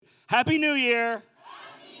Happy New Year.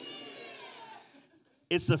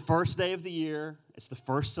 It's the first day of the year. It's the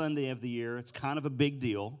first Sunday of the year. It's kind of a big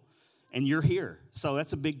deal. And you're here. So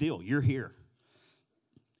that's a big deal. You're here.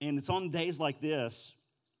 And it's on days like this,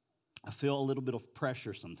 I feel a little bit of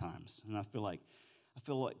pressure sometimes. And I feel like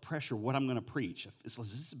pressure, what I'm going to preach. This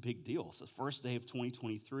is a big deal. It's the first day of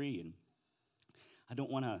 2023. And I don't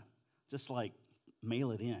want to just like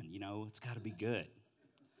mail it in. It's got to be good.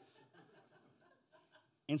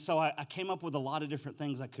 And so I came up with a lot of different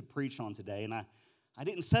things I could preach on today. And I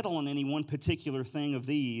didn't settle on any one particular thing of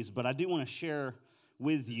these, but I do want to share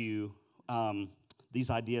with you these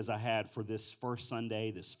ideas I had for this first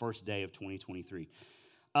Sunday, this first day of 2023.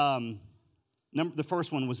 The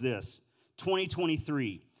first one was this: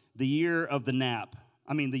 2023, the year of the nap.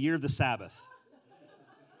 The year of the Sabbath.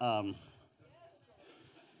 How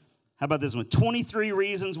about this one? 23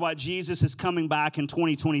 reasons why Jesus is coming back in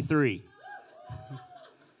 2023.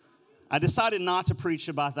 I decided not to preach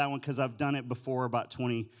about that one because I've done it before about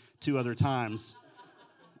 22 other times.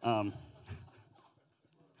 How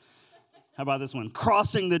about this one?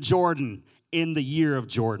 Crossing the Jordan in the year of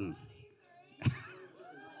Jordan.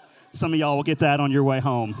 Some of y'all will get that on your way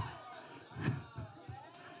home.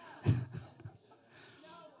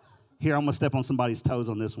 Here, I'm going to step on somebody's toes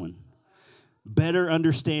on this one. Better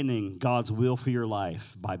understanding God's will for your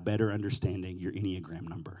life by better understanding your Enneagram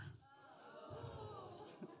number.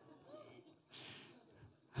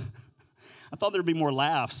 I thought there'd be more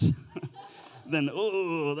laughs than,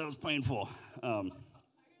 oh, that was painful. How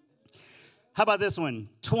about this one?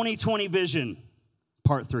 2020 vision,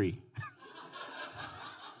 part 3.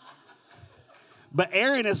 But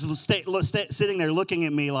Aaron is sitting there looking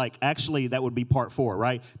at me like, actually, that would be part 4,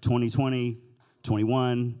 right? 2020,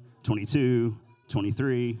 21, 22,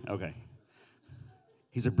 23. Okay.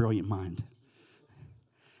 He's a brilliant mind.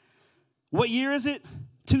 What year is it?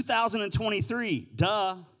 2023.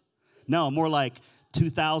 Duh. No, more like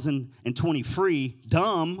 2020 free.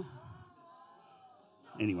 Dumb.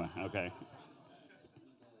 Anyway, okay.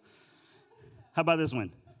 How about this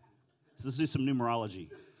one? Let's do some numerology.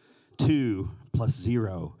 2 plus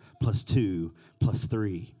 0 plus 2 plus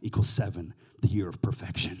 3 equals 7, the year of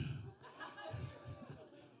perfection.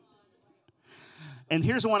 And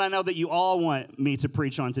here's one I know that you all want me to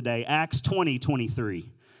preach on today. Acts 20:23,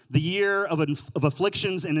 the year of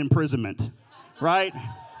afflictions and imprisonment, right?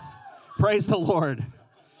 Praise the Lord.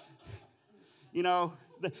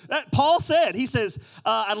 Paul said, he says,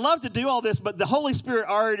 I'd love to do all this, but the Holy Spirit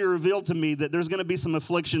already revealed to me that there's going to be some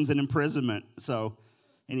afflictions and imprisonment. So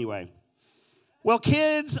anyway, well,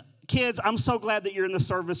 kids, I'm so glad that you're in the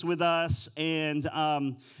service with us. And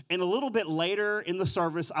a little bit later in the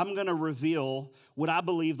service, I'm going to reveal what I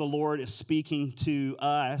believe the Lord is speaking to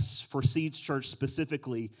us for Seeds Church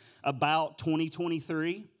specifically about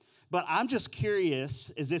 2023. But I'm just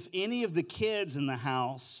curious as if any of the kids in the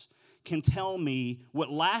house can tell me what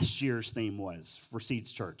last year's theme was for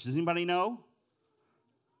Seeds Church. Does anybody know?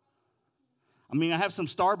 I have some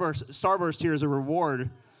Starburst here as a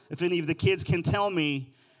reward. If any of the kids can tell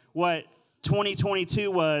me what 2022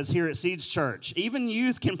 was here at Seeds Church. Even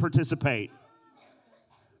youth can participate.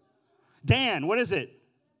 Dan, what is it?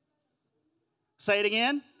 Say it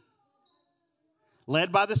again.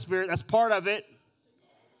 Led by the Spirit. That's part of it.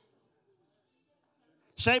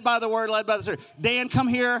 Shaped by the Word, led by the Spirit. Dan, come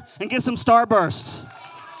here and get some Starbursts.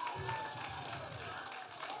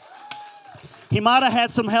 He might have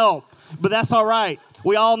had some help, but that's all right.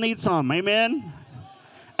 We all need some. Amen?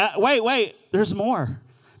 Wait. There's more.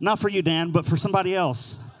 Not for you, Dan, but for somebody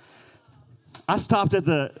else. I stopped at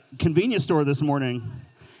the convenience store this morning.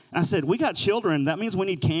 And I said, we got children. That means we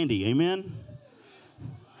need candy. Amen?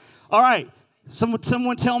 All right.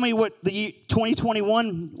 Someone tell me what the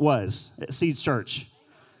 2021 was at Seeds Church.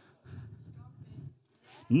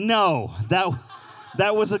 No,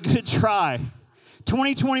 that was a good try.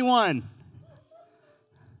 2021.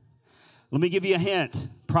 Let me give you a hint.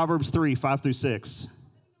 Proverbs 3, 5-6.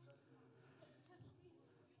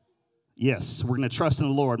 Yes, we're going to trust in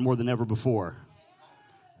the Lord more than ever before.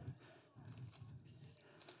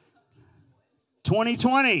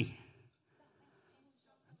 2020.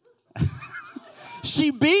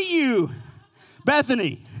 She beat you,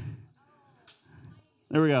 Bethany.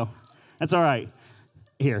 There we go. That's all right.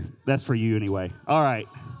 Here, that's for you anyway. All right.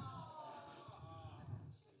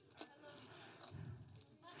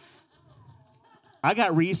 I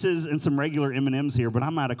got Reese's and some regular M&Ms here, but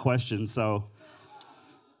I'm out of questions, so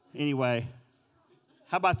anyway.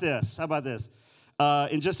 How about this?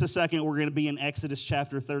 In just a second, we're going to be in Exodus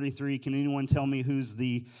chapter 33. Can anyone tell me who's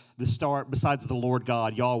the star, besides the Lord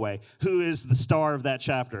God, Yahweh? Who is the star of that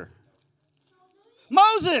chapter?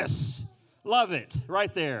 Moses. Love it.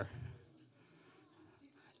 Right there.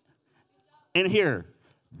 And here,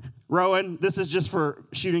 Rowan, this is just for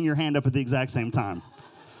shooting your hand up at the exact same time.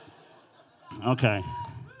 Okay.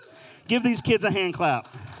 Give these kids a hand clap.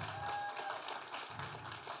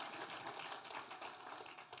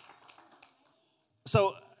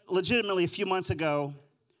 So, legitimately, a few months ago,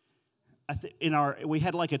 we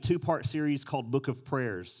had like a 2-part series called Book of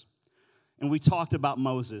Prayers, and we talked about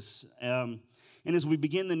Moses. And as we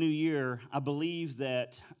begin the new year, I believe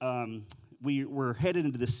that we're headed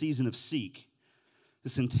into the season of Seek,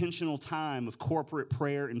 this intentional time of corporate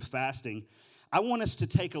prayer and fasting. I want us to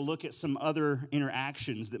take a look at some other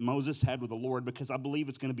interactions that Moses had with the Lord, because I believe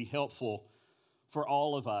it's going to be helpful for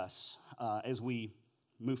all of us as we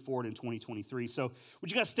move forward in 2023. So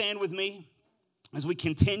would you guys stand with me as we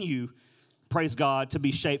continue, praise God, to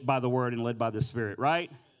be shaped by the Word and led by the Spirit,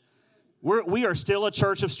 right? We are still a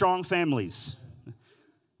church of strong families.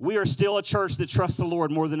 We are still a church that trusts the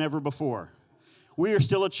Lord more than ever before. We are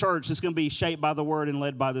still a church that's going to be shaped by the Word and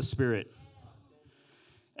led by the Spirit.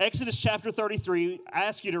 Exodus chapter 33, I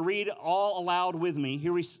ask you to read all aloud with me.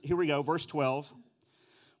 Here we go, verse 12.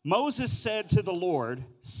 Moses said to the Lord,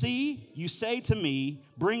 "See, you say to me,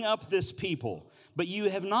 bring up this people, but you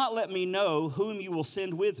have not let me know whom you will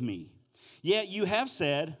send with me. Yet you have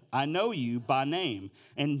said, I know you by name,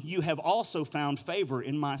 and you have also found favor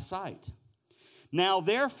in my sight. Now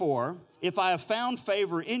therefore, if I have found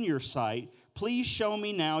favor in your sight, please show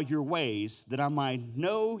me now your ways, that I might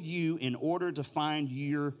know you in order to find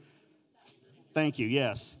your..." Thank you,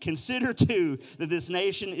 yes. "Consider too that this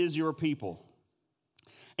nation is your people."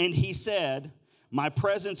 And he said, "My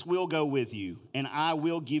presence will go with you, and I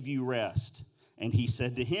will give you rest." And he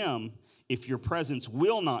said to him, "If your presence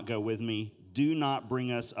will not go with me, do not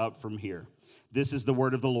bring us up from here." This is the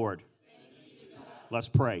word of the Lord. Let's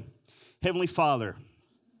pray. Heavenly Father,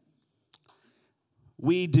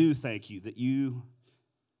 we do thank you that you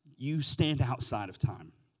stand outside of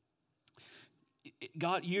time.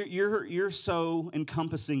 God, you're so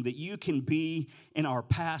encompassing that you can be in our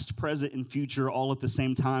past, present, and future all at the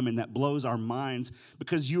same time, and that blows our minds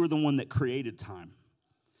because you are the one that created time.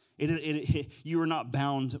 You are not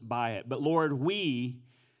bound by it. But Lord, we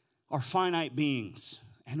are finite beings,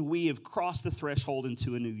 and we have crossed the threshold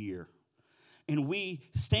into a new year. And we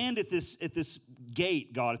stand at this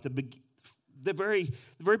gate, God, at the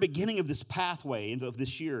very beginning of this pathway of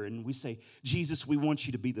this year, and we say, Jesus, we want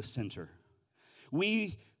you to be the center.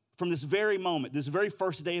 We, from this very moment, this very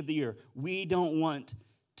first day of the year, we don't want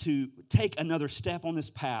to take another step on this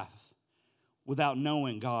path without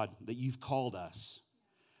knowing, God, that you've called us,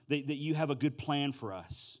 that you have a good plan for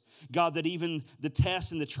us. God, that even the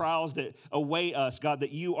tests and the trials that await us, God,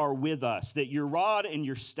 that you are with us, that your rod and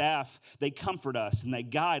your staff, they comfort us and they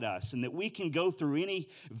guide us, and that we can go through any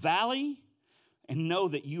valley and know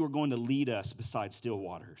that you are going to lead us beside still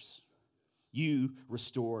waters. You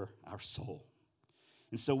restore our soul.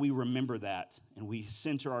 And so we remember that, and we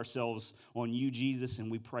center ourselves on you, Jesus,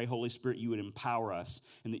 and we pray, Holy Spirit, you would empower us,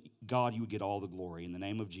 and that, God, you would get all the glory in the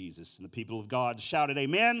name of Jesus. And the people of God shouted,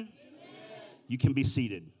 amen. Amen. You can be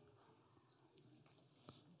seated.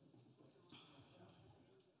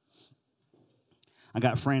 I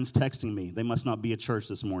got friends texting me. They must not be at church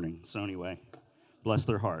this morning. So anyway, bless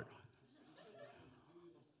their heart.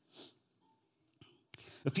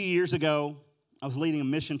 A few years ago, I was leading a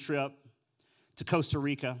mission trip to Costa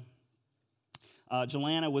Rica.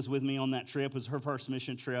 Joanna was with me on that trip. It was her first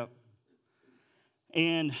mission trip.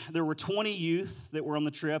 And there were 20 youth that were on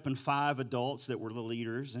the trip and 5 adults that were the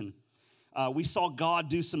leaders. And we saw God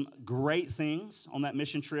do some great things on that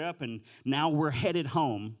mission trip. And now we're headed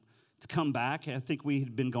home to come back. I think we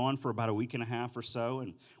had been gone for about a week and a half or so.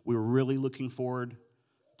 And we were really looking forward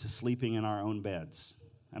to sleeping in our own beds.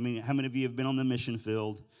 I mean, how many of you have been on the mission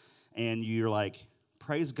field and you're like,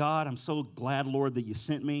 praise God, I'm so glad, Lord, that you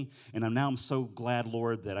sent me, and I'm so glad,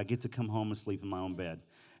 Lord, that I get to come home and sleep in my own bed.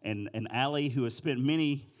 And Allie, who has spent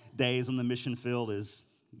many days on the mission field, is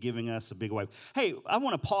giving us a big wave. Hey, I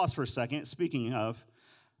want to pause for a second. Speaking of,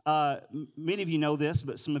 many of you know this,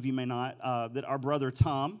 but some of you may not, that our brother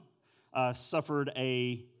Tom suffered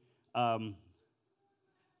a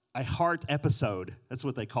heart episode. That's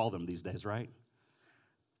what they call them these days, right?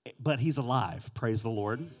 But he's alive, praise the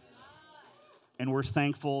Lord. And we're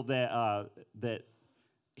thankful that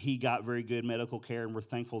he got very good medical care, and we're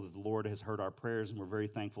thankful that the Lord has heard our prayers, and we're very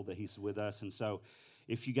thankful that he's with us. And so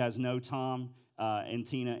if you guys know Tom and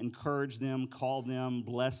Tina, encourage them, call them,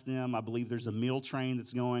 bless them. I believe there's a meal train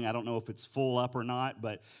that's going. I don't know if it's full up or not,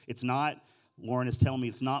 but it's not. Lauren is telling me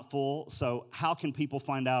it's not full. So how can people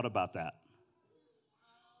find out about that?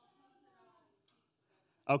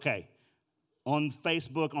 Okay. On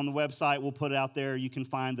Facebook, on the website, we'll put it out there. You can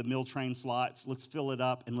find the meal train slots. Let's fill it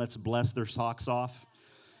up and let's bless their socks off.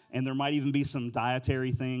 And there might even be some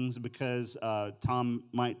dietary things because Tom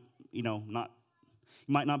might,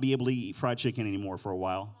 might not be able to eat fried chicken anymore for a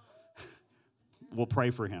while. We'll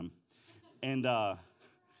pray for him. And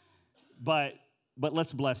but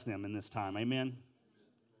let's bless them in this time, amen?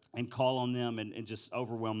 And call on them and just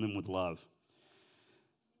overwhelm them with love.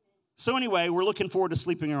 So anyway, we're looking forward to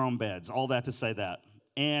sleeping in our own beds, all that to say that.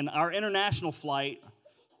 And our international flight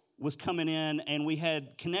was coming in, and we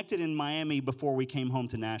had connected in Miami before we came home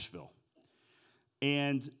to Nashville.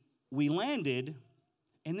 And we landed,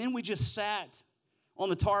 and then we just sat on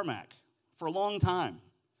the tarmac for a long time,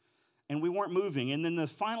 and we weren't moving. And then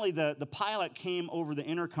finally the pilot came over the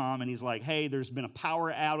intercom, and he's like, hey, there's been a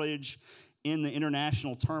power outage in the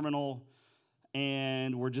international terminal,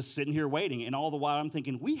 and we're just sitting here waiting. And all the while I'm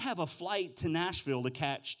thinking, we have a flight to Nashville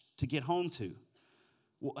to get home to.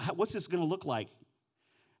 What's this going to look like?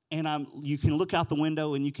 And you can look out the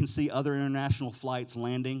window and you can see other international flights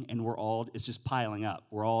landing, and it's just piling up.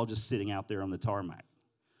 We're all just sitting out there on the tarmac.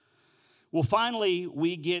 Well, finally,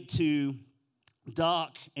 we get to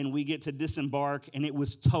dock and we get to disembark, and it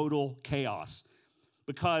was total chaos.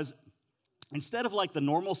 Because instead of like the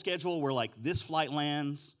normal schedule where like this flight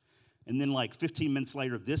lands, and then like 15 minutes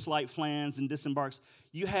later, this flight lands and disembarks,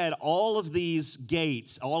 you had all of these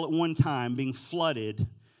gates all at one time being flooded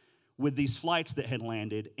with these flights that had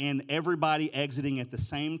landed, and everybody exiting at the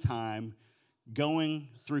same time, going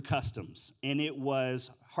through customs. And it was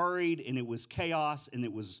hurried, and it was chaos, and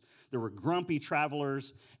there were grumpy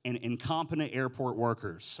travelers and incompetent airport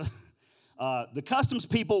workers. The customs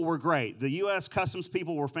people were great. The U.S. customs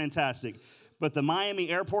people were fantastic. But the Miami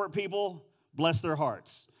airport people, bless their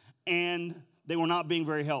hearts, and they were not being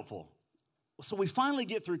very helpful. So we finally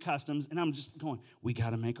get through customs, and I'm just going, we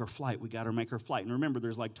got to make our flight. We got to make our flight. And remember,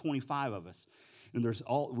 there's like 25 of us, and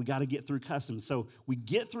we got to get through customs. So we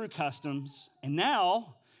get through customs, and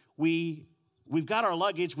now we've got our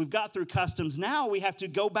luggage. We've got through customs. Now we have to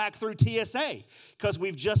go back through TSA because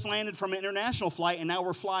we've just landed from an international flight, and now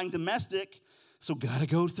we're flying domestic. So got to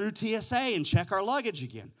go through TSA and check our luggage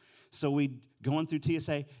again. So we going through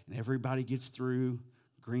TSA, and everybody gets through.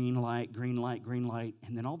 Green light, green light, green light.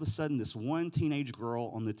 And then all of a sudden, this one teenage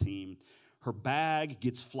girl on the team, her bag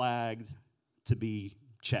gets flagged to be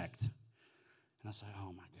checked. And I say,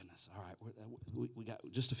 oh, my goodness. All right, we got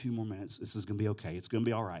just a few more minutes. This is going to be okay. It's going to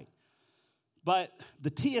be all right. But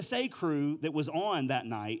the TSA crew that was on that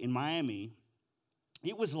night in Miami,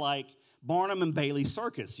 it was like Barnum and Bailey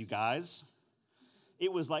Circus, you guys.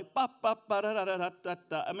 It was like,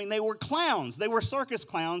 I mean, they were clowns. They were circus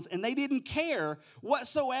clowns, and they didn't care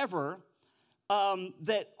whatsoever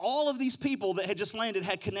that all of these people that had just landed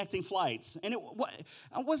had connecting flights. And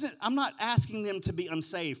I'm not asking them to be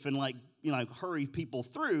unsafe and hurry people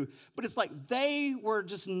through, but it's like they were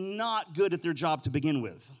just not good at their job to begin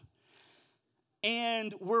with.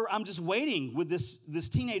 And I'm just waiting with this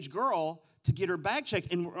teenage girl to get her bag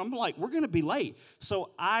checked, and I'm like, we're going to be late. So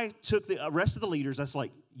I took the rest of the leaders. I was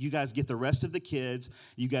like, you guys get the rest of the kids.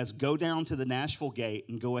 You guys go down to the Nashville gate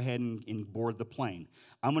and go ahead and board the plane.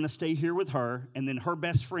 I'm going to stay here with her, and then her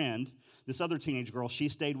best friend, this other teenage girl, she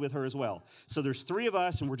stayed with her as well. So there's three of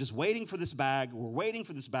us, and we're just waiting for this bag. We're waiting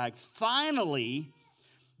for this bag. Finally,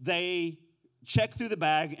 they check through the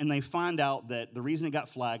bag, and they find out that the reason it got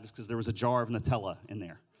flagged is because there was a jar of Nutella in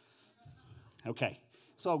there. Okay.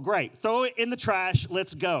 So great, throw it in the trash.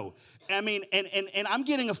 Let's go. I mean, and I'm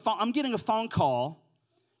getting a phone call,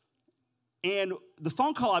 and the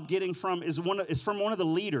phone call I'm getting from is from one of the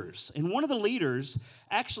leaders, and one of the leaders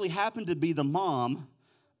actually happened to be the mom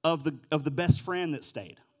of the best friend that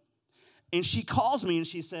stayed, and she calls me and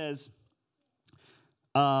she says,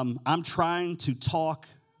 "I'm trying to talk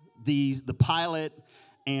the pilot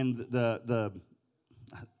and the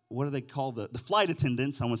what do they call the flight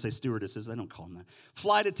attendants? I want to say stewardesses. They don't call them that.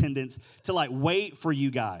 Flight attendants to wait for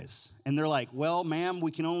you guys. And they're like, well, ma'am,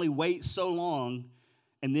 we can only wait so long,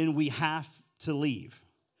 and then we have to leave.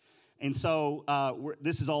 And so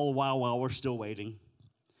this is all the while we're still waiting.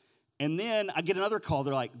 And then I get another call.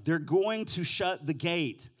 They're like, they're going to shut the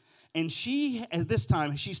gate. And she, at this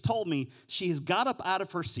time, she's told me she has got up out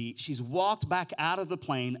of her seat. She's walked back out of the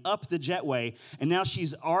plane, up the jetway, and now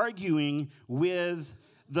she's arguing with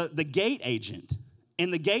the gate agent.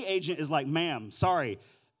 And the gate agent is like, ma'am, sorry,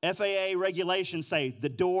 FAA regulations say the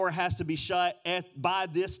door has to be shut by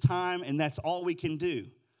this time, and that's all we can do.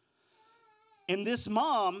 And this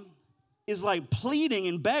mom is pleading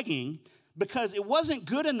and begging because it wasn't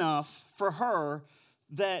good enough for her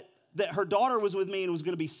that her daughter was with me and was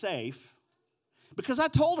going to be safe. Because I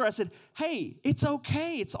told her, I said, hey, it's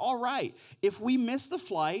okay. It's all right. If we miss the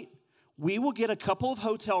flight, we will get a couple of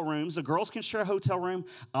hotel rooms. The girls can share a hotel room.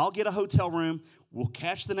 I'll get a hotel room. We'll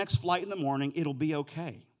catch the next flight in the morning. It'll be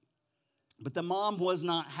okay. But the mom was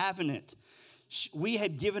not having it. We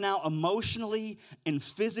had given out emotionally and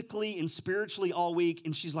physically and spiritually all week.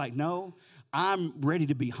 And she's like, no, I'm ready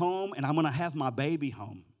to be home and I'm going to have my baby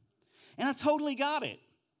home. And I totally got it.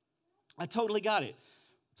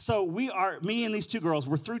 So me and these two girls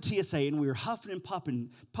were through TSA and we were huffing and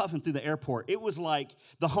puffing through the airport. It was like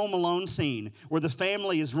the Home Alone scene where the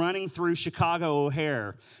family is running through Chicago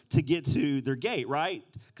O'Hare to get to their gate, right?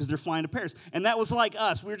 Because they're flying to Paris. And that was like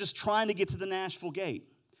us. We were just trying to get to the Nashville gate.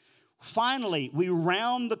 Finally, we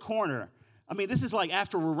round the corner. I mean, this is like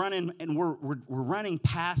after we're running and we're running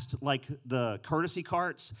past like the courtesy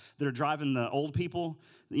carts that are driving the old people,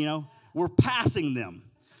 you know. We're passing them.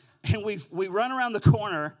 And we run around the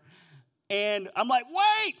corner, and I'm like,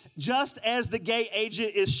 wait! Just as the gate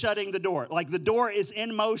agent is shutting the door. Like the door is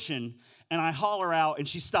in motion, and I holler out, and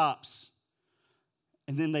she stops.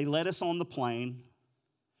 And then they let us on the plane,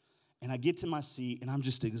 and I get to my seat, and I'm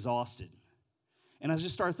just exhausted. And I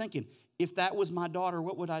just started thinking, if that was my daughter,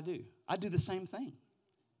 what would I do? I'd do the same thing.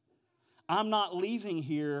 I'm not leaving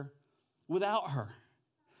here without her.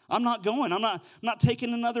 I'm not going. I'm not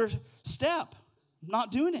taking another step. I'm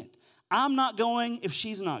not doing it. I'm not going if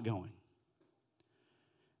she's not going.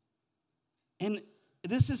 And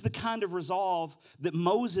this is the kind of resolve that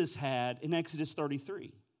Moses had in Exodus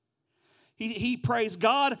 33. He prays,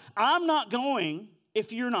 God, I'm not going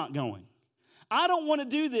if you're not going. I don't want to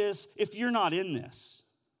do this if you're not in this.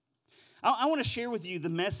 I want to share with you the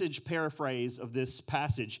Message paraphrase of this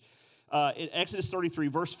passage. In Exodus 33,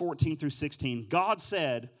 verse 14 through 16, God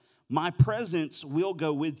said, my presence will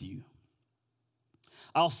go with you.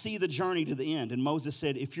 I'll see the journey to the end. And Moses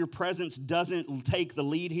said, if your presence doesn't take the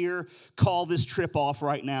lead here, call this trip off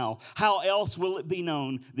right now. How else will it be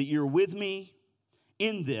known that you're with me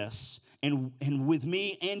in this and with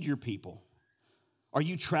me and your people? Are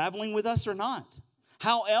you traveling with us or not?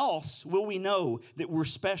 How else will we know that we're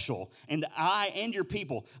special and I and your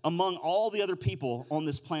people among all the other people on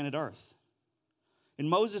this planet Earth? And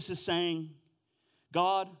Moses is saying,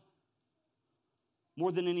 God,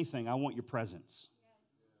 more than anything, I want your presence.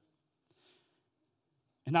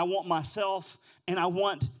 And I want myself and I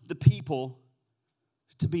want the people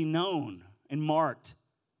to be known and marked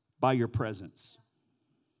by your presence.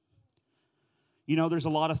 You know, there's a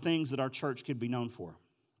lot of things that our church could be known for.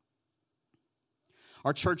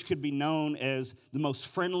 Our church could be known as the most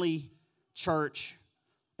friendly church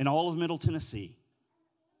in all of Middle Tennessee.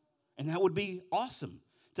 And that would be awesome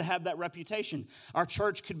to have that reputation. Our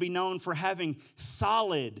church could be known for having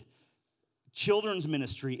solid children's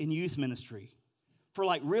ministry and youth ministry, for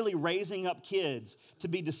like really raising up kids to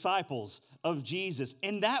be disciples of Jesus.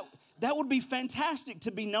 And that would be fantastic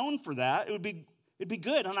to be known for that. It'd be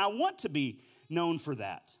good, and I want to be known for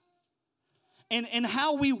that. And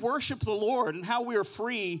how we worship the Lord and how we are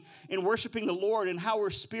free in worshiping the Lord and how we're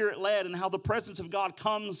spirit-led and how the presence of God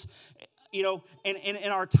comes, you know, in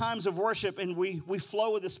our times of worship and we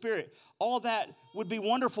flow with the Spirit. All that would be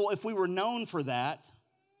wonderful if we were known for that.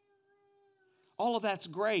 All of that's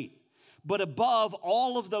great. But above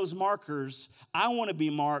all of those markers, I want to be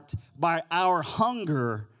marked by our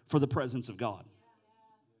hunger for the presence of God.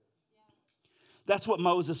 That's what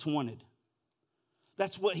Moses wanted.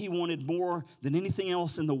 That's what he wanted more than anything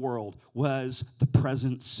else in the world, was the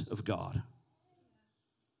presence of God.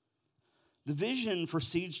 The vision for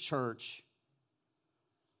Seeds Church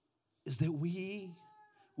is that we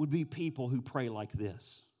would be people who pray like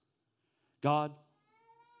this. God,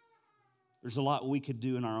 there's a lot we could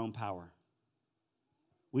do in our own power.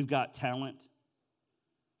 We've got talent.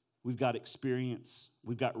 We've got experience.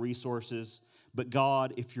 We've got resources. But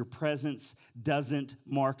God, if your presence doesn't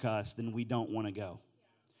mark us, then we don't want to go.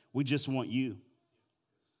 We just want you.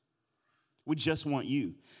 We just want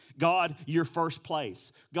you. God, your first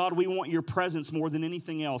place. God, we want your presence more than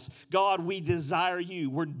anything else. God, we desire you.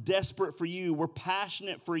 We're desperate for you. We're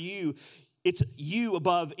passionate for you. It's you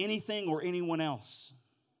above anything or anyone else.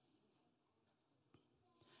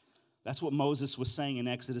 That's what Moses was saying in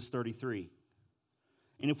Exodus 33.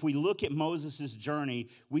 And if we look at Moses' journey,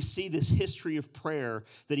 we see this history of prayer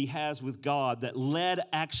that he has with God that led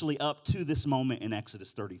actually up to this moment in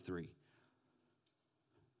Exodus 33.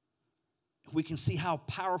 We can see how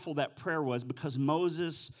powerful that prayer was because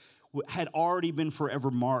Moses had already been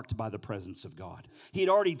forever marked by the presence of God. He had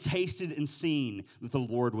already tasted and seen that the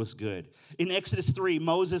Lord was good. In Exodus 3,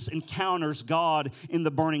 Moses encounters God in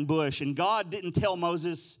the burning bush. And God didn't tell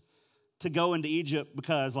Moses to go into Egypt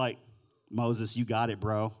because, like, Moses, you got it,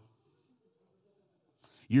 bro.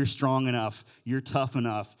 You're strong enough. You're tough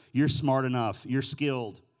enough. You're smart enough. You're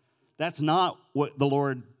skilled. That's not what the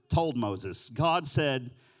Lord told Moses. God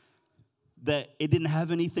said that it didn't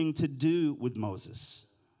have anything to do with Moses.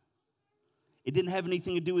 It didn't have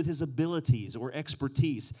anything to do with his abilities or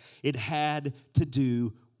expertise. It had to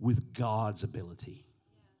do with God's ability.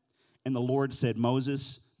 And the Lord said,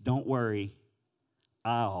 Moses, don't worry,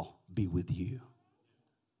 I'll be with you.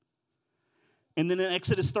 And then in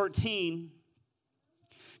Exodus 13,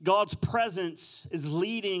 God's presence is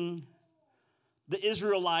leading the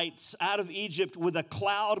Israelites out of Egypt with a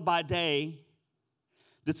cloud by day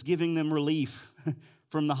that's giving them relief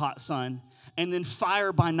from the hot sun, and then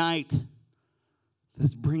fire by night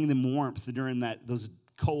that's bringing them warmth during those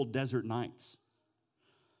cold desert nights.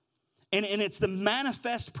 And it's the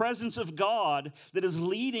manifest presence of God that is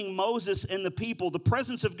leading Moses and the people. The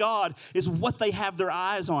presence of God is what they have their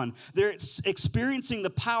eyes on. They're experiencing the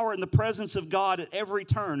power and the presence of God at every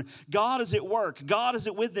turn. God is at work. God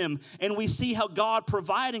is with them. And we see how God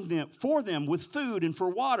providing them for them with food and for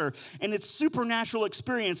water. And it's supernatural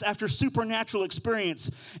experience after supernatural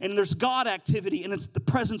experience. And there's God activity, and it's the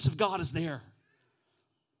presence of God is there.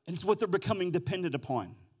 And it's what they're becoming dependent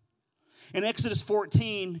upon. In Exodus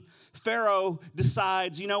 14, Pharaoh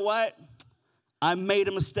decides, you know what? I made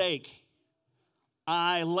a mistake.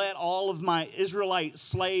 I let all of my Israelite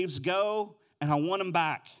slaves go, and I want them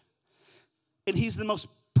back. And he's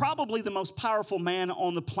probably the most powerful man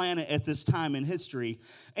on the planet at this time in history.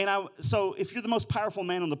 And so if you're the most powerful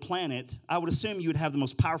man on the planet, I would assume you would have the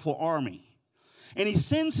most powerful army. And he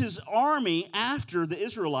sends his army after the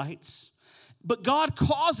Israelites. But God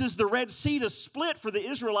causes the Red Sea to split for the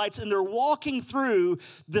Israelites, and they're walking through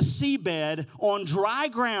the seabed on dry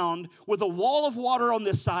ground with a wall of water on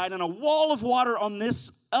this side and a wall of water on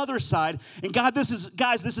this other side. And this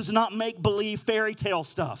is not make-believe fairy tale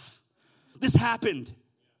stuff. This happened.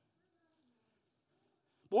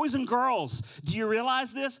 Boys and girls, do you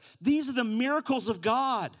realize this? These are the miracles of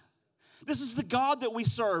God. This is the God that we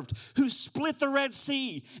served, who split the Red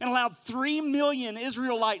Sea and allowed 3 million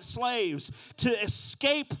Israelite slaves to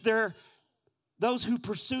escape those who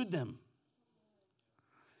pursued them.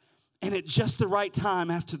 And at just the right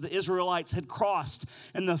time, after the Israelites had crossed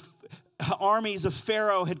and the armies of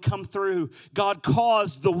Pharaoh had come through, God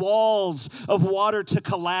caused the walls of water to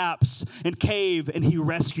collapse and cave, and he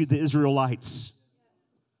rescued the Israelites.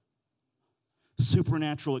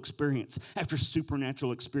 Supernatural experience. After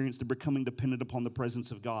supernatural experience, they're becoming dependent upon the presence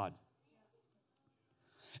of God.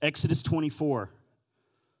 Exodus 24,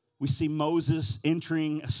 we see Moses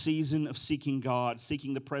entering a season of seeking God,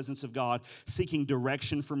 seeking the presence of God, seeking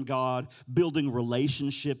direction from God, building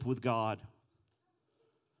relationship with God.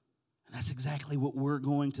 And that's exactly what we're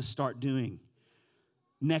going to start doing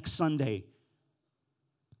next Sunday.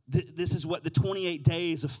 This is what the 28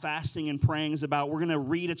 days of fasting and praying is about. We're going to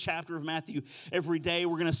read a chapter of Matthew every day.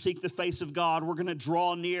 We're going to seek the face of God. We're going to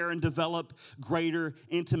draw near and develop greater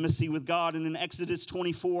intimacy with God. And in Exodus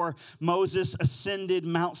 24, Moses ascended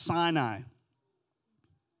Mount Sinai,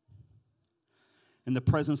 and the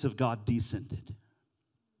presence of God descended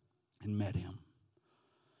and met him.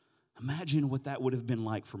 Imagine what that would have been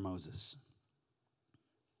like for Moses.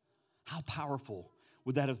 How powerful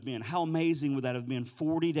would that have been? How amazing would that have been?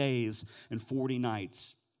 40 days and 40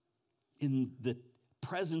 nights in the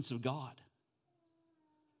presence of God.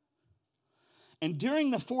 And during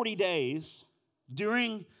the 40 days,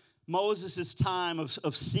 during Moses' time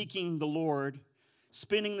of seeking the Lord,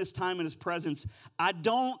 spending this time in his presence, I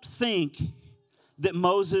don't think that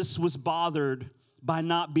Moses was bothered by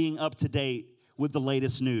not being up to date with the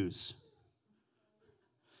latest news.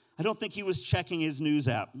 I don't think he was checking his news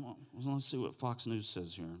app. Well, let's see what Fox News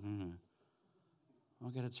says here.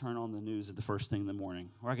 I've got to turn on the news at the first thing in the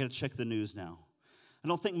morning, or I got to check the news now. I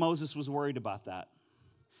don't think Moses was worried about that.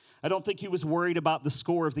 I don't think he was worried about the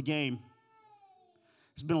score of the game.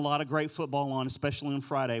 There's been a lot of great football on, especially on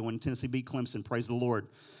Friday when Tennessee beat Clemson. Praise the Lord.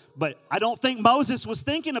 But I don't think Moses was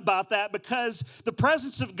thinking about that, because the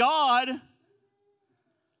presence of God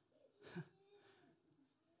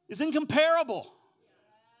is incomparable.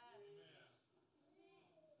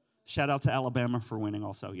 Shout out to Alabama for winning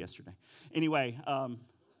also yesterday. Anyway, got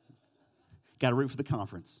to root for the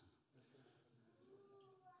conference.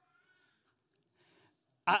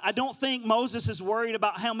 I don't think Moses is worried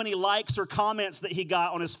about how many likes or comments that he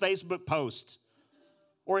got on his Facebook post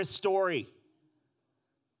or his story.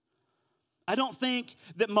 I don't think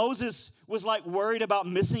that Moses was worried about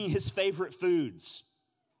missing his favorite foods.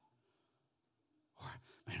 Or,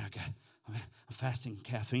 man, I'm fasting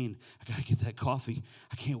caffeine. I got to get that coffee.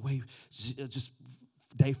 I can't wait. Just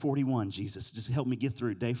Day 41, Jesus, just help me get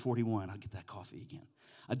through day 41. I'll get that coffee again.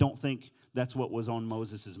 I don't think that's what was on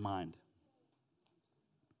Moses' mind.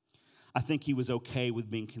 I think he was okay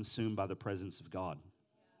with being consumed by the presence of God.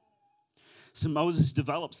 So Moses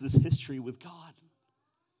develops this history with God.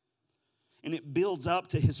 And it builds up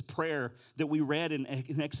to his prayer that we read in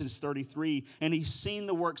Exodus 33. And he's seen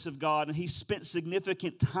the works of God, and he spent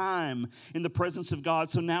significant time in the presence of God.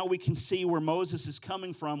 So now we can see where Moses is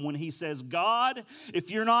coming from when he says, God, if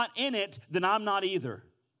you're not in it, then I'm not either.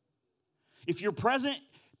 If your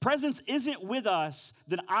presence isn't with us,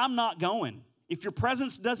 then I'm not going. If your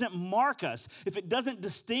presence doesn't mark us, if it doesn't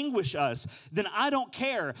distinguish us, then I don't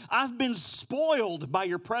care. I've been spoiled by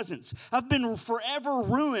your presence. I've been forever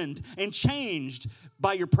ruined and changed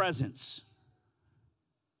by your presence.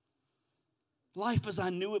 Life as I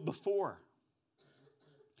knew it before,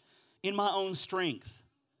 in my own strength,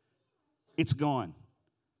 it's gone.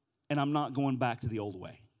 And I'm not going back to the old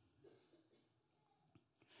way.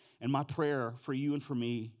 And my prayer for you and for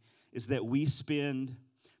me is that we spend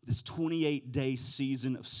this 28-day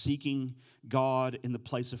season of seeking God in the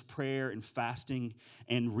place of prayer and fasting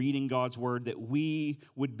and reading God's word, that we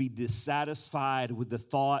would be dissatisfied with the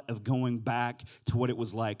thought of going back to what it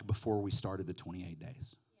was like before we started the 28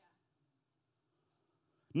 days.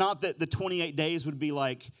 Not that the 28 days would be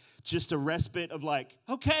like just a respite of like,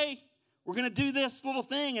 okay, we're going to do this little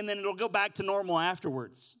thing and then it'll go back to normal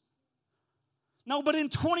afterwards. No, but in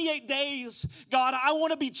 28 days, God, I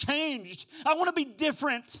want to be changed. I want to be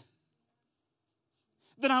different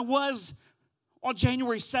than I was on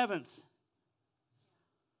January 7th.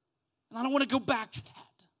 And I don't want to go back to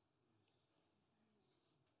that.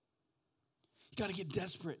 You got to get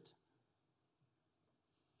desperate.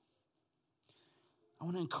 I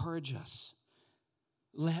want to encourage us.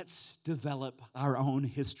 Let's develop our own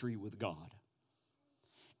history with God.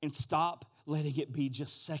 And stop letting it be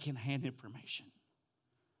just secondhand information.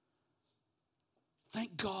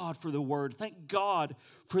 Thank God for the word. Thank God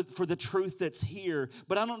for the truth that's here.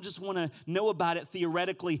 But I don't just want to know about it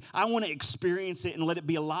theoretically. I want to experience it and let it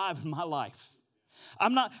be alive in my life.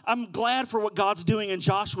 I'm glad for what God's doing in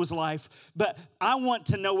Joshua's life, but I want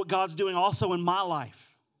to know what God's doing also in my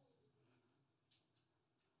life.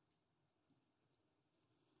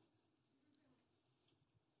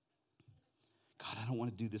 God, I don't want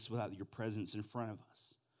to do this without your presence in front of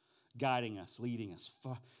us, guiding us, leading us,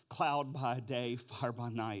 cloud by day, fire by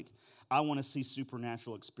night. I want to see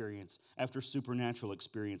supernatural experience after supernatural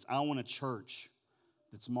experience. I want a church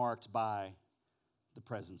that's marked by the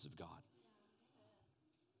presence of God.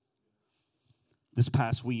 This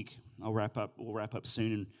past week, we'll wrap up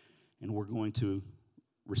soon, and we're going to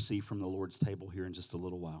receive from the Lord's table here in just a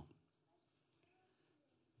little while.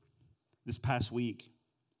 This past week,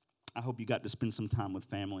 I hope you got to spend some time with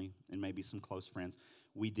family and maybe some close friends.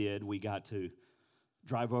 We did. We got to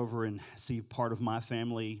drive over and see part of my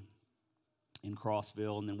family in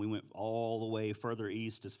Crossville, and then we went all the way further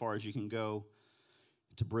east as far as you can go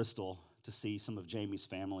to Bristol to see some of Jamie's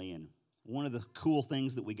family. And one of the cool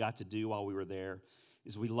things that we got to do while we were there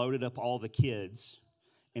is we loaded up all the kids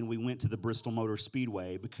and we went to the Bristol Motor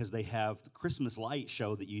Speedway because they have the Christmas light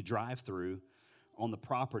show that you drive through on the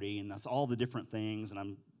property, and that's all the different things.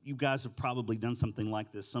 And you guys have probably done something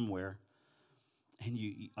like this somewhere.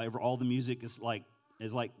 And all the music is like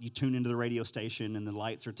you tune into the radio station and the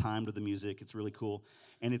lights are timed with the music. It's really cool.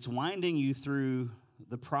 And it's winding you through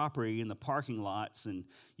the property and the parking lots, and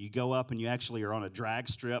you go up and you actually are on a drag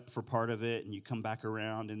strip for part of it, and you come back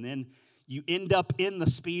around, and then you end up in the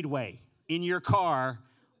speedway in your car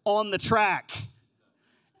on the track.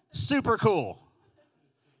 Super cool.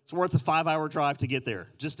 It's worth a 5-hour drive to get there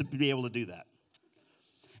just to be able to do that.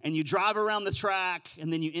 And you drive around the track,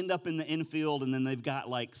 and then you end up in the infield, and then they've got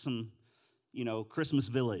like some, Christmas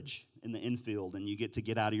village in the infield, and you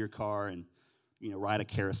get out of your car and, ride a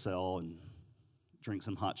carousel and drink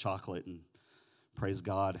some hot chocolate and praise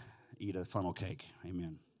God, eat a funnel cake.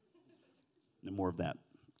 Amen. No more of that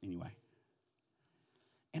anyway.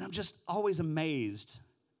 And I'm just always amazed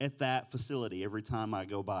at that facility every time I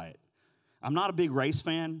go by it. I'm not a big race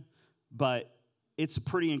fan, but it's a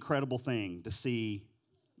pretty incredible thing to see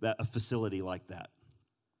a facility like that.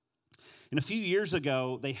 And a few years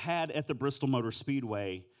ago, they had at the Bristol Motor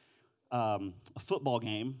Speedway a football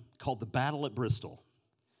game called the Battle at Bristol.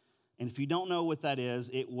 And if you don't know what that is,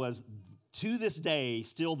 it was, to this day,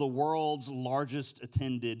 still the world's largest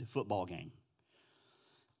attended football game.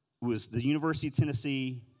 It was the University of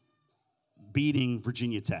Tennessee beating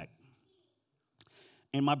Virginia Tech.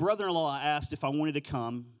 And my brother-in-law asked if I wanted to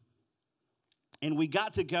come, and we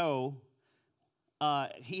got to go.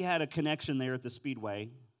 He had a connection there at the Speedway,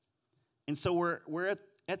 And so we're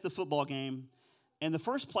at the football game, and the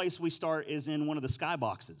first place we start is in one of the sky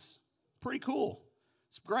boxes. Pretty cool.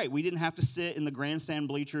 It's great. We didn't have to sit in the grandstand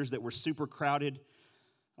bleachers that were super crowded.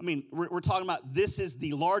 I mean, we're talking about this is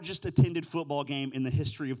the largest attended football game in the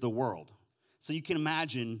history of the world. So you can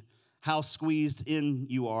imagine how squeezed in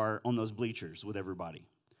you are on those bleachers with everybody.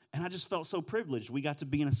 And I just felt so privileged. We got to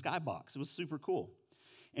be in a skybox. It was super cool.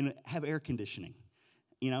 And have air conditioning.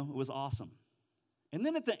 You know, it was awesome. And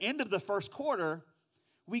then at the end of the first quarter,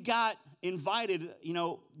 we got invited. You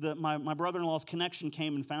know, my brother-in-law's connection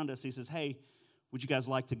came and found us. He says, hey, would you guys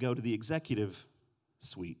like to go to the executive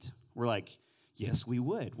suite? We're like, yes, we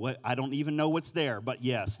would. What? I don't even know what's there, but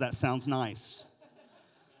yes, that sounds nice.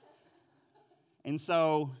 And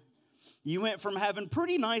so you went from having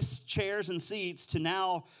pretty nice chairs and seats to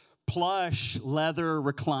now plush leather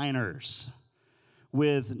recliners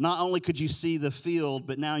with not only could you see the field,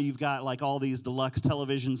 but now you've got like all these deluxe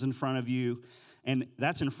televisions in front of you, and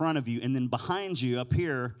that's in front of you. And then behind you up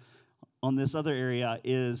here on this other area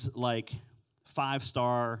is like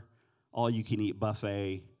 5-star all-you-can-eat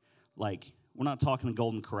buffet. Like, we're not talking a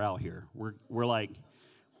Golden Corral here.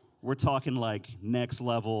 We're talking like next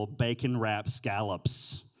level bacon wrapped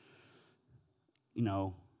scallops. You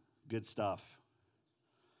know, good stuff.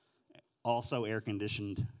 Also air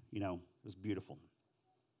conditioned, you know, it was beautiful.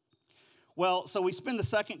 Well, so we spend the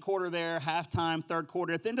second quarter there, halftime, third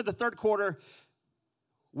quarter. At the end of the third quarter,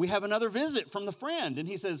 we have another visit from the friend, and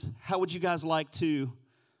he says, how would you guys like to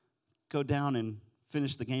go down and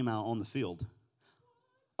finish the game out on the field?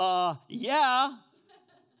 Yeah,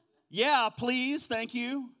 please, thank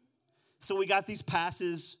you. So we got these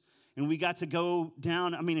passes, and we got to go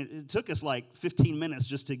down. I mean, it took us like 15 minutes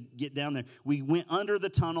just to get down there. We went under the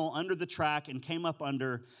tunnel, under the track, and came up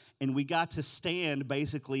under, and we got to stand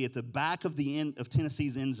basically at the back of the end of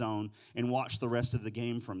Tennessee's end zone and watch the rest of the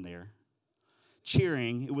game from there.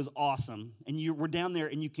 Cheering, it was awesome. And we're down there,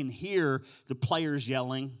 and you can hear the players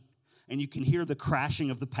yelling, and you can hear the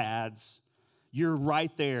crashing of the pads. You're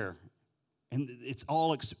right there. And it's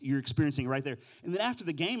all you're experiencing right there. And then after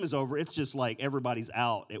the game is over, it's just like everybody's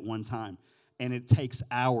out at one time. And it takes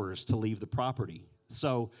hours to leave the property.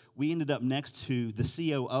 So we ended up next to the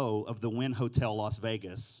COO of the Wynn Hotel Las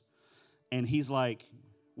Vegas. And he's like,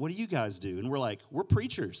 what do you guys do? And we're like, we're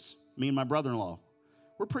preachers. Me and my brother-in-law.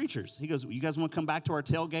 We're preachers. He goes, you guys want to come back to our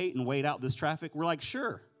tailgate and wait out this traffic? We're like,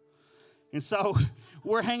 sure. And so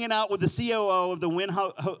we're hanging out with the COO of the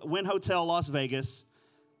Wynn Hotel Las Vegas.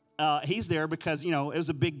 He's there because, you know, it was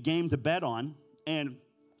a big game to bet on. And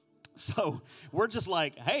so we're just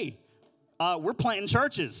like, hey, we're planting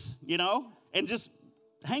churches, you know, and just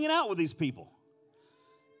hanging out with these people.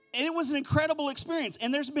 And it was an incredible experience.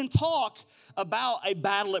 And there's been talk about a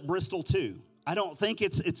battle at Bristol, too. I don't think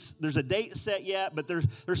there's a date set yet, but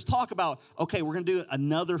there's talk about, okay, we're going to do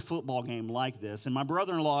another football game like this. And my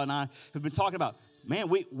brother-in-law and I have been talking about, man,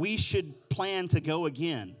 we should plan to go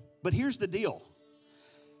again. But here's the deal.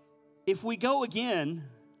 If we go again,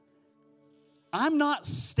 I'm not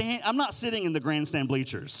sitting in the grandstand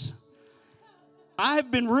bleachers.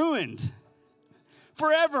 I've been ruined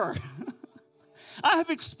forever. I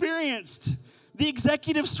have experienced the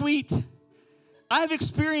executive suite. I have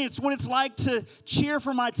experienced what it's like to cheer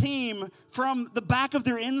for my team from the back of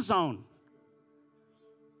their end zone.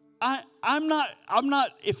 I'm not,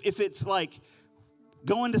 if it's like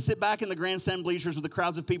going to sit back in the grandstand bleachers with the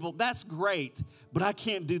crowds of people, that's great, but I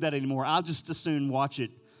can't do that anymore. I'll just as soon watch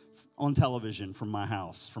it on television from my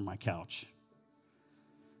house, from my couch.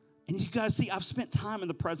 And you guys see, I've spent time in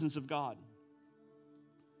the presence of God.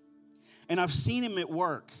 And I've seen him at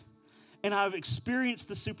work. And I've experienced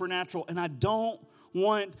the supernatural, and I don't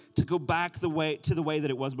want to go back to the way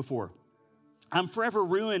that it was before. I'm forever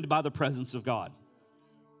ruined by the presence of God.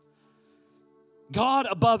 God,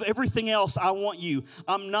 above everything else, I want you.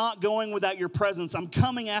 I'm not going without your presence. I'm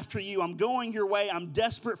coming after you. I'm going your way. I'm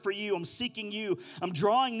desperate for you. I'm seeking you. I'm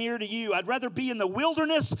drawing near to you. I'd rather be in the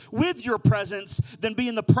wilderness with your presence than be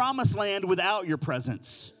in the promised land without your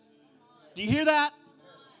presence. Do you hear that?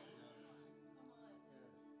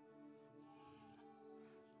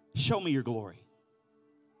 Show me your glory.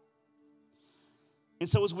 And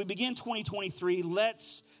so as we begin 2023,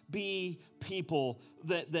 let's be people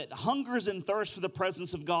that hungers and thirsts for the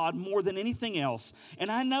presence of God more than anything else.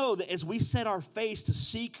 And I know that as we set our face to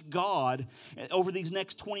seek God over these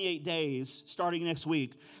next 28 days, starting next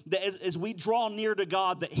week, that as we draw near to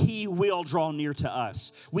God, that he will draw near to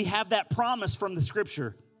us. We have that promise from the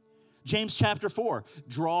scripture. James chapter 4,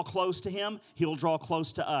 draw close to him, he'll draw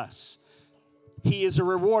close to us. He is a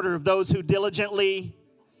rewarder of those who diligently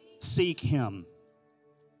seek him.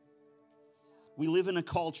 We live in a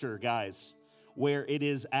culture, guys, where it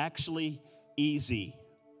is actually easy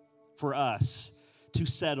for us to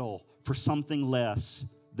settle for something less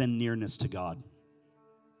than nearness to God.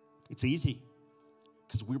 It's easy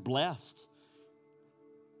because we're blessed.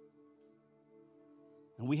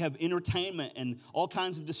 And we have entertainment and all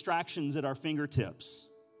kinds of distractions at our fingertips.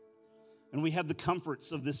 And we have the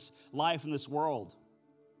comforts of this life in this world.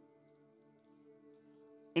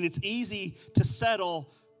 And it's easy to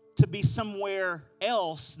settle to be somewhere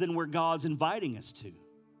else than where God's inviting us to.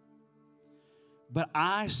 But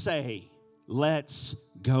I say, let's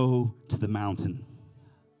go to the mountain.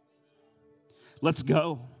 Let's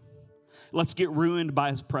go. Let's get ruined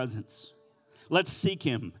by his presence. Let's seek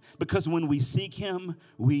him, because when we seek him,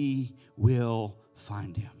 we will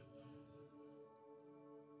find him.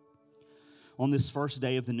 On this first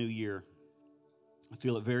day of the new year, I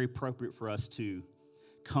feel it very appropriate for us to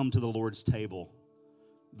come to the Lord's table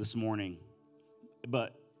this morning. And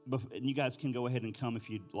you guys can go ahead and come if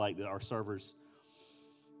you'd like, our servers.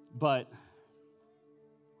 But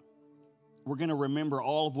we're going to remember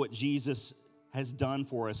all of what Jesus has done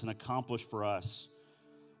for us and accomplished for us,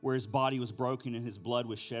 where his body was broken and his blood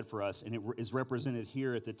was shed for us, and it is represented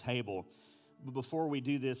here at the table. But before we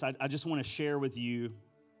do this, I just want to share with you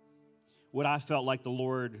what I felt like the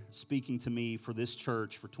Lord speaking to me for this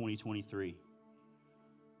church for 2023.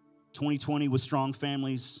 2020 was strong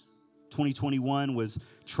families. 2021 was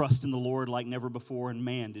trust in the Lord like never before, and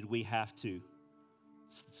man, did we have to.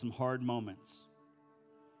 Some hard moments.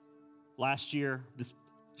 Last year, this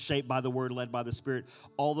shaped by the Word, led by the Spirit.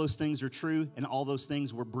 All those things are true, and all those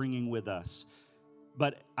things we're bringing with us.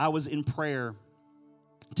 But I was in prayer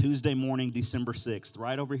Tuesday morning, December 6th,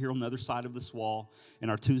 right over here on the other side of this wall in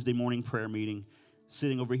our Tuesday morning prayer meeting,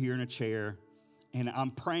 sitting over here in a chair, and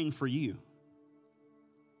I'm praying for you,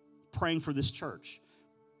 praying for this church,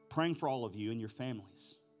 praying for all of you and your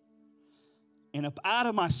families. And up out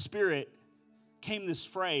of my spirit came this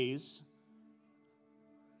phrase,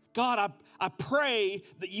 God, I pray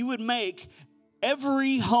that you would make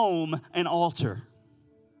every home an altar.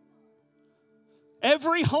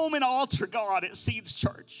 Every home an altar, God, at Seeds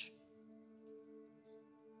Church.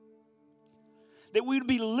 That we would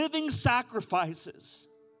be living sacrifices.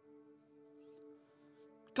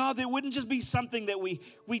 God, that wouldn't just be something that we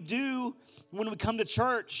do when we come to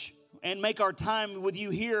church and make our time with you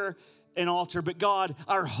here an altar, but God,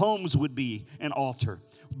 our homes would be an altar,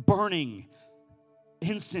 burning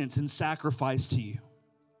incense and sacrifice to you.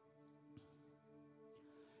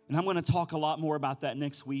 And I'm going to talk a lot more about that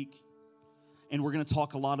next week. And we're going to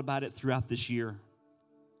talk a lot about it throughout this year.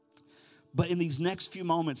 But in these next few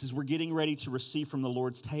moments, as we're getting ready to receive from the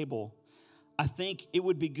Lord's table, I think it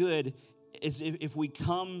would be good is if we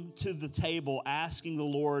come to the table asking the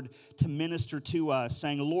Lord to minister to us,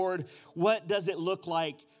 saying, Lord, what does it look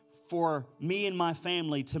like for me and my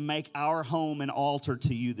family to make our home an altar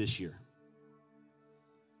to you this year?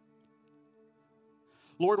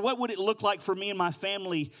 Lord, what would it look like for me and my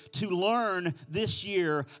family to learn this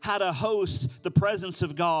year how to host the presence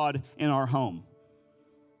of God in our home?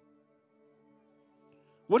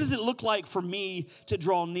 What does it look like for me to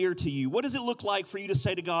draw near to you? What does it look like for you to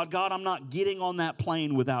say to God, God, I'm not getting on that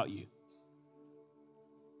plane without you?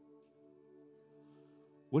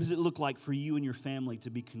 What does it look like for you and your family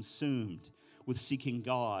to be consumed with seeking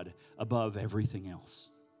God above everything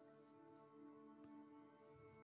else?